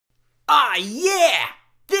Aw, yeah!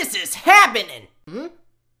 This is happening!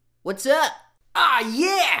 What's up? Aw,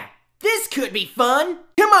 yeah! This could be fun!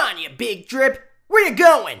 Come on, you big drip! Where you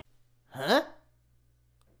going? Huh?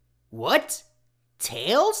 What?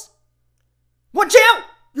 Tails? Watch out!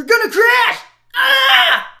 You're gonna crash!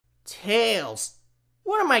 Ah! Tails,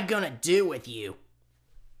 what am I gonna do with you?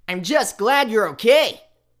 I'm just glad you're okay.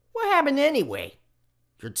 What happened anyway?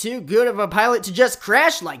 You're too good of a pilot to just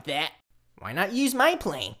crash like that. Why not use my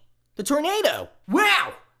plane? The Tornado.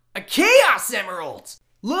 Wow! A Chaos Emerald!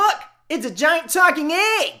 Look, it's a giant talking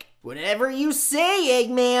egg! Whatever you say,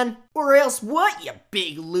 Eggman. Or else what, you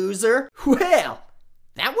big loser? Well,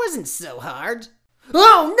 that wasn't so hard.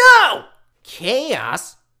 Oh no!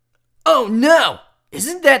 Chaos? Oh no!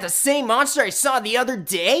 Isn't that the same monster I saw the other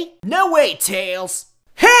day? No way, Tails!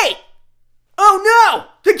 Hey! Oh no!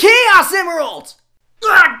 The Chaos Emerald!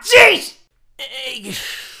 Ah, jeez!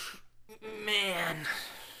 Man.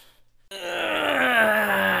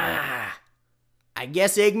 I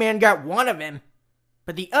guess Eggman got one of him,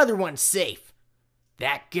 but the other one's safe.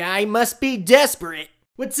 That guy must be desperate.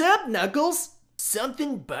 What's up, Knuckles?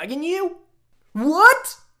 Something bugging you?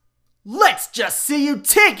 What? Let's just see you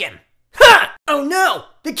take him! Ha! Oh no!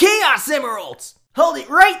 The Chaos Emeralds! Hold it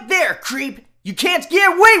right there, creep! You can't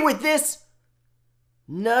get away with this!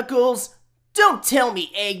 Knuckles, don't tell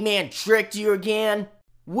me Eggman tricked you again.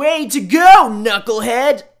 Way to go,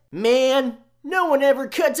 Knucklehead! Man, no one ever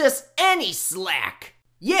cuts us any slack.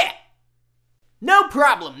 Yeah! No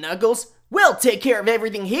problem, Knuckles. We'll take care of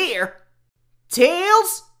everything here.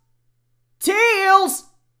 Tails? Tails!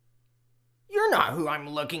 You're not who I'm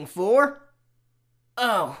looking for.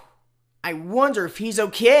 Oh, I wonder if he's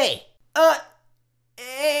okay.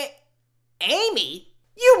 Amy?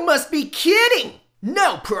 You must be kidding!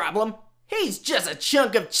 No problem. He's just a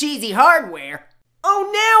chunk of cheesy hardware.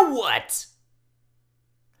 Oh, now what?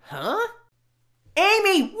 Huh?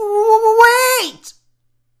 Amy, wait!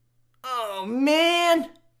 Oh, man.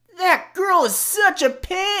 That girl is such a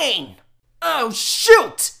pain. Oh,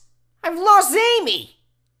 shoot! I've lost Amy.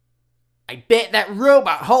 I bet that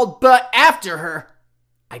robot hauled butt after her.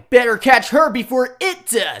 I better catch her before it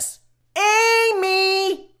does.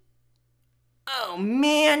 Amy! Oh,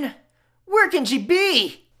 man. Where can she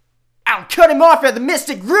be? I'll cut him off at the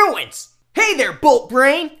Mystic Ruins. Hey there, Bolt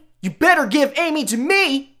Brain! You better give Amy to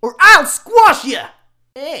me, or I'll squash ya!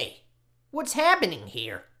 Hey, what's happening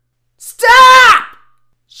here? Stop!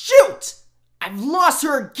 Shoot! I've lost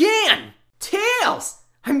her again! Tails,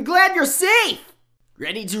 I'm glad you're safe!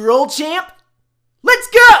 Ready to roll, champ? Let's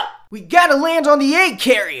go! We gotta land on the egg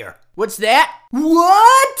carrier! What's that?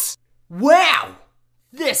 What? Wow!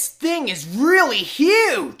 This thing is really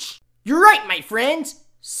huge! You're right, my friend!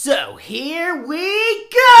 So here we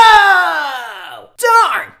go!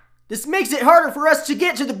 Darn! This makes it harder for us to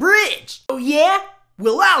get to the bridge! Oh yeah?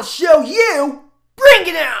 Well, I'll show you! Bring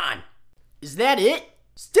it on! Is that it?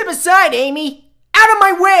 Step aside, Amy! Out of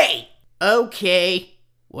my way! Okay,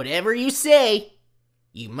 whatever you say.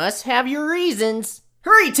 You must have your reasons.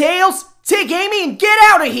 Hurry, Tails! Take Amy and get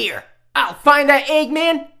out of here! I'll find that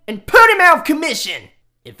Eggman and put him out of commission!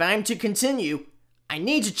 If I'm to continue, I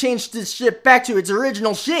need to change this ship back to its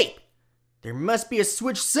original shape. There must be a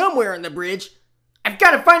switch somewhere on the bridge. I've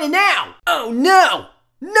got to find it now! Oh no!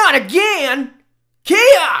 Not again!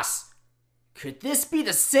 Chaos! Could this be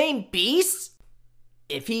the same beast?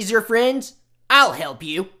 If he's your friend, I'll help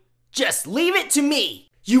you. Just leave it to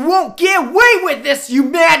me. You won't get away with this, you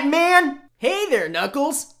madman! Hey there,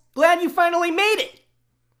 Knuckles. Glad you finally made it.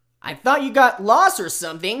 I thought you got lost or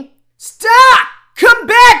something. Stop! Come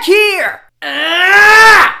back here!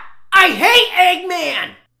 Ah! I hate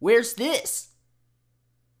Eggman! Where's this?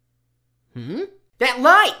 That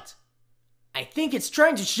light! I think it's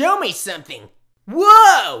trying to show me something.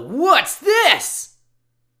 Whoa! What's this?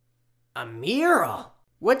 A mural.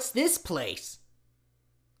 What's this place?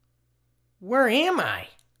 Where am I?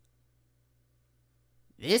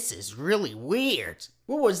 This is really weird.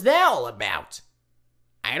 What was that all about?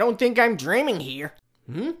 I don't think I'm dreaming here.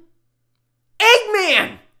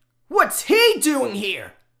 Eggman! What's he doing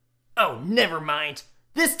here? Oh, never mind.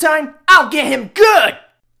 This time, I'll get him good!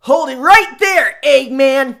 Hold it right there,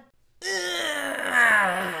 Eggman!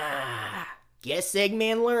 Guess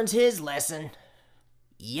Eggman learned his lesson.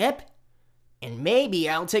 Yep. And maybe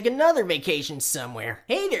I'll take another vacation somewhere.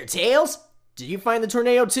 Hey there, Tails. Did you find the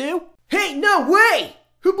tornado too? Hey, no way!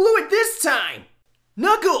 Who blew it this time?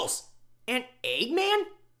 Knuckles! And Eggman?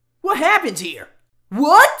 What happened here?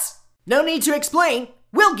 What? No need to explain.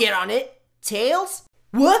 We'll get on it. Tails?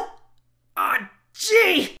 What?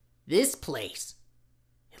 Gee! This place.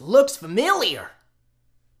 It looks familiar.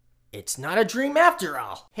 It's not a dream after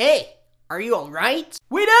all. Hey, Are you alright?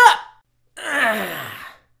 Wait up!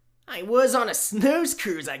 I was on a snooze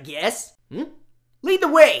cruise, I guess. Lead the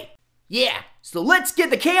way. Yeah. So let's get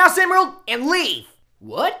the Chaos Emerald and leave.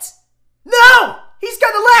 What? No! He's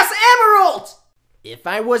got the last emerald! If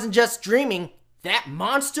I wasn't just dreaming, that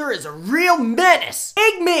monster is a real menace.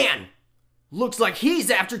 Eggman! Looks like he's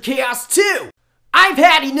after Chaos too. I've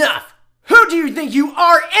had enough. Who do you think you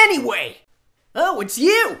are anyway? Oh, it's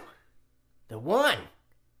you! The one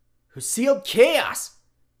who sealed Chaos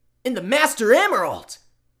in the Master Emerald.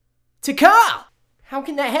 Tikal! How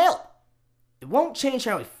can that help? It won't change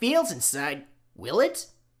how he feels inside, will it?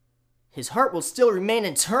 His heart will still remain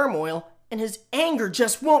in turmoil, and his anger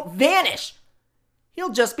just won't vanish.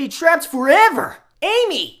 He'll just be trapped forever.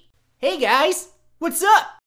 Amy! Hey guys, what's up?